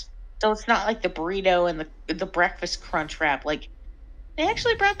tacos. So it's not like the burrito and the breakfast crunch wrap. Like they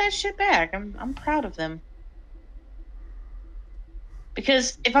actually brought that shit back. I'm proud of them.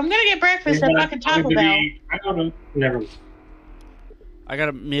 Because if I'm gonna get breakfast at fucking Taco Bell, I don't know. Never. I got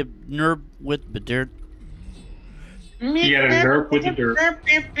a nerve with the dirt. You got a nerf with the dirt.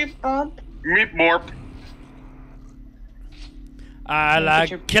 Meat morp. I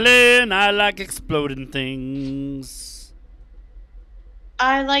like killing. I like exploding things.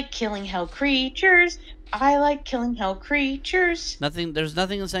 I like killing hell creatures. I like killing hell creatures. There's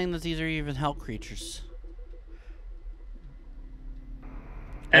nothing in saying that these are even hell creatures.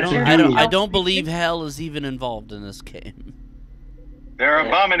 I don't believe hell is even involved in this game. They're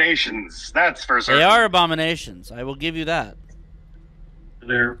abominations. That's for certain. They are abominations. I will give you that.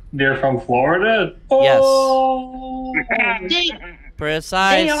 They're from Florida? Yes. Oh.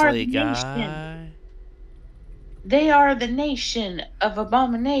 Precisely, They are guy. They are the nation of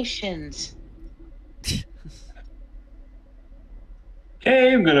abominations.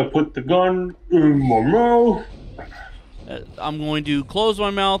 Okay, I'm gonna put the gun in my mouth. I'm going to close my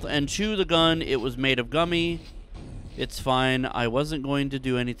mouth and chew the gun. It was made of gummy. It's fine. I wasn't going to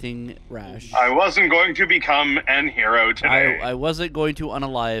do anything rash. I wasn't going to become an hero today. I wasn't going to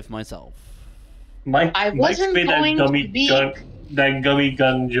unalive myself. Mike wasn't made going that gummy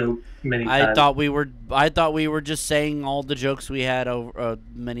gun joke many times. I thought we were just saying all the jokes we had over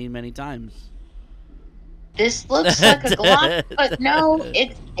many times. This looks like a Glock, but no,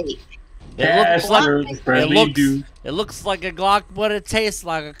 it's fake. It It looks like a Glock, but it tastes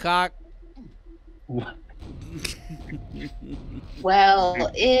like a cock. Well,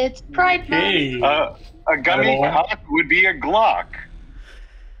 it's Pride Month. Hey, A gummy cock would be a Glock.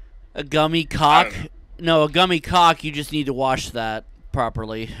 A gummy cock? No, a gummy cock, you just need to wash that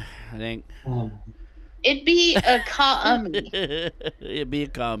properly, I think. It'd be a cum. It'd be a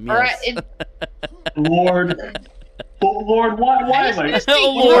cum, Right, yes. Lord, why am I?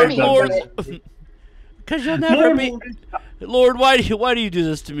 Lord, because you'll never be. Lord, why do you do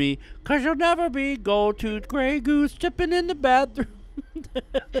this to me? Because you'll never be gold-toothed gray goose tipping in the bathroom.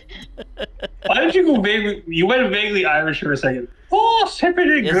 Why did you go vaguely? You went vaguely Irish for a second. Oh, sipping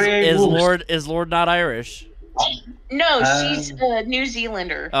in gray goose. Is Lord not Irish? No, she's a New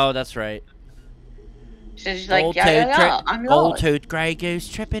Zealander. Oh, that's right. So she's like, yeah, I'm Lord. Gold-toothed gray goose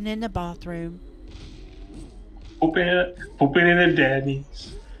tripping in the bathroom. Pooping in the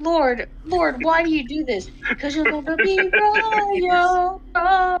daddies. Lord, why do you do this? Because you'll never be royal.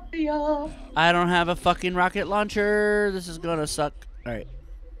 I don't have a fucking rocket launcher. This is gonna suck. All right.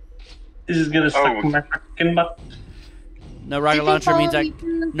 This is gonna suck my fucking butt. No rocket launcher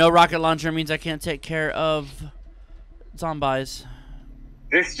means I can't take care of zombies.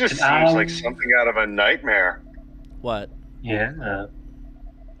 This just seems like something out of a nightmare. What? Yeah.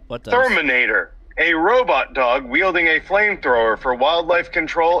 What does? Terminator. A robot dog wielding a flamethrower for wildlife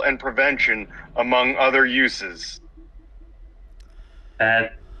control and prevention, among other uses.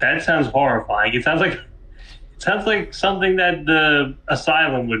 That sounds horrifying. It sounds like something that the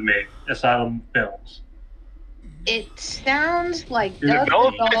Asylum would make. Asylum films. It sounds like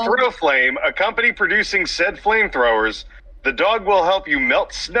Developed by Throwflame, a company producing said flamethrowers. The dog will help you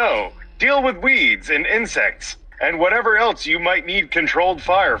melt snow, deal with weeds and insects, and whatever else you might need controlled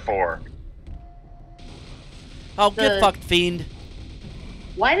fire for. Oh, get fucked, fiend.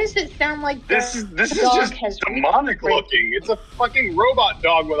 Why does it sound like this is just demonic looking? It's a fucking robot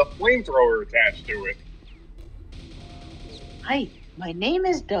dog with a flamethrower attached to it. Hi, my name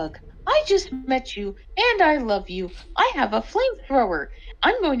is Doug. I just met you, and I love you. I have a flamethrower.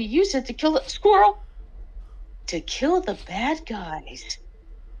 I'm going to use it to kill the squirrel. To kill the bad guys.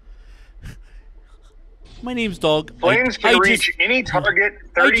 My name's Dog. Flames can reach any target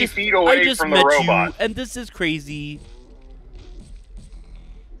 30 feet away from the robot. And this is crazy.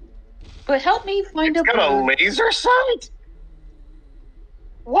 But help me find It's got a laser sight?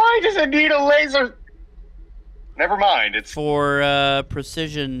 Why does it need a laser? Never mind. It's for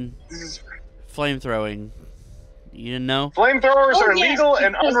precision flamethrowing. You didn't know? Flamethrowers are legal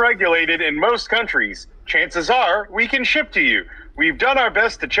and unregulated in most countries. Chances are we can ship to you. We've done our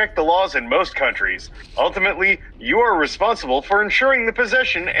best to check the laws in most countries. Ultimately, you are responsible for ensuring the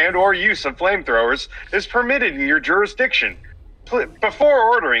possession and or use of flamethrowers is permitted in your jurisdiction. Before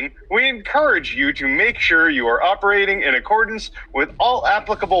ordering, we encourage you to make sure you are operating in accordance with all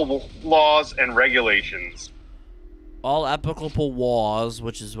applicable laws and regulations. All applicable laws,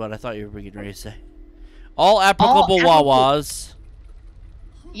 which is what I thought you were getting ready to say. All applicable wawas.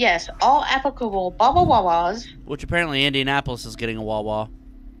 Yes, all applicable wawas. Which apparently Indianapolis is getting a wawa.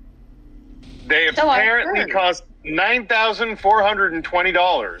 They apparently cost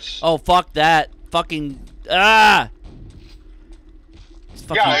 $9,420. Oh, fuck that. Fucking... Yeah,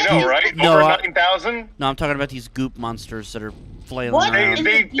 I know, right? Over 9,000? No, I'm talking about these goop monsters that are flailing around.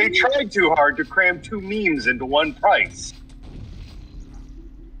 They tried too hard to cram two memes into one price.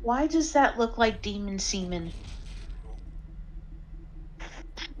 Why does that look like demon semen?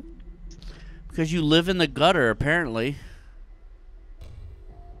 Because you live in the gutter, apparently.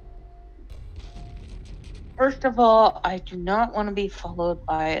 First of all, I do not want to be followed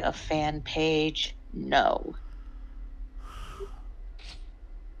by a fan page. No.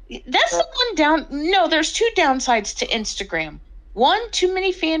 That's the one down. No, there's two downsides to Instagram. One, too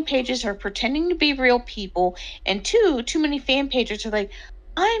many fan pages are pretending to be real people, and two, too many fan pages are like,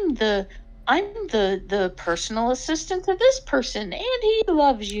 I'm the personal assistant to this person, and he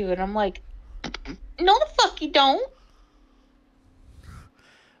loves you, and I'm like, no, the fuck you don't.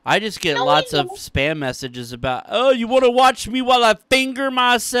 I just get No, lots we of don't. spam messages about, oh, you want to watch me while I finger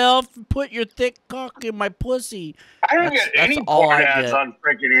myself? Put your thick cock in my pussy. I don't get any all porn I ads get. on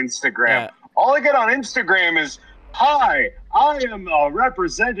freaking Instagram. Yeah. All I get on Instagram is, "Hi, I am a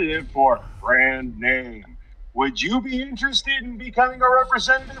representative for brand name. Would you be interested in becoming a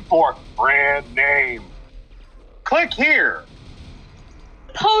representative for brand name? Click here."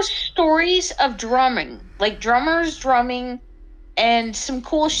 Post stories of drumming, like drummers drumming, and some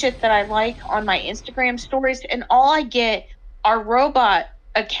cool shit that I like on my Instagram stories, and all I get are robot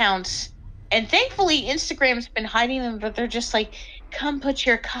accounts. And thankfully, Instagram's been hiding them, but they're just like, "Come put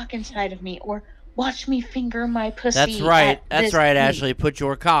your cock inside of me," or "Watch me finger my pussy." That's right. At this Right, beat." Ashley. Put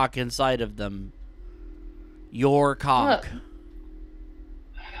your cock inside of them. Your cock.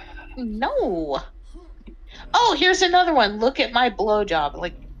 No. Oh, here's another one. "Look at my blowjob."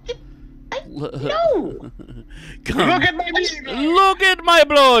 Like, no. Look at my baby. Look at my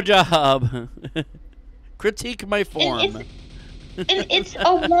blowjob. Critique my form. And it's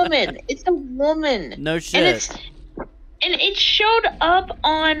a woman. It's a woman. No shit. And it showed up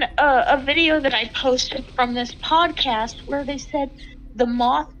on a video that I posted from this podcast where they said the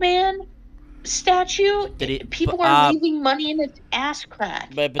Mothman statue, people are leaving money in its ass crack.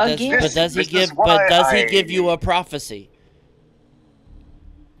 But does he give you a prophecy?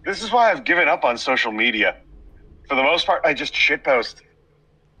 This is why I've given up on social media. For the most part, I just shitpost.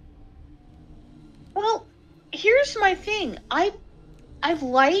 Well, here's my thing. I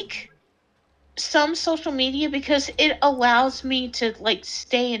like some social media because it allows me to like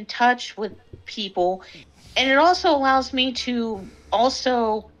stay in touch with people, and it also allows me to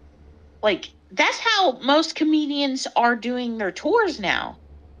also like, that's how most comedians are doing their tours now.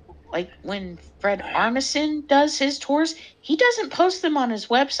 Like when Fred Armisen does his tours, he doesn't post them on his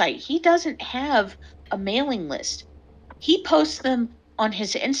website. He doesn't have a mailing list. He posts them on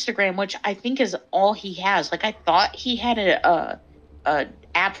his Instagram, which I think is all he has. Like, I thought he had a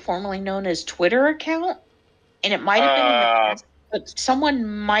app formerly known as Twitter account, and it might have been in the past, but someone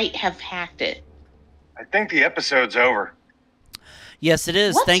might have hacked it. I think the episode's over. Yes, it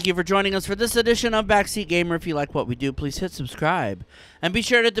is. What? Thank you for joining us for this edition of Backseat Gamer. If you like what we do, please hit subscribe. And be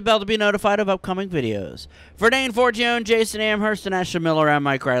sure to hit the bell to be notified of upcoming videos. For Dane, Forgione, Jason Amherst, and Ashley Miller, I'm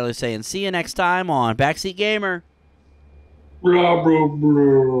Mike Riley saying see you next time on Backseat Gamer. Blah, blah,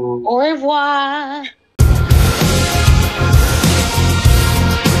 blah. Au revoir.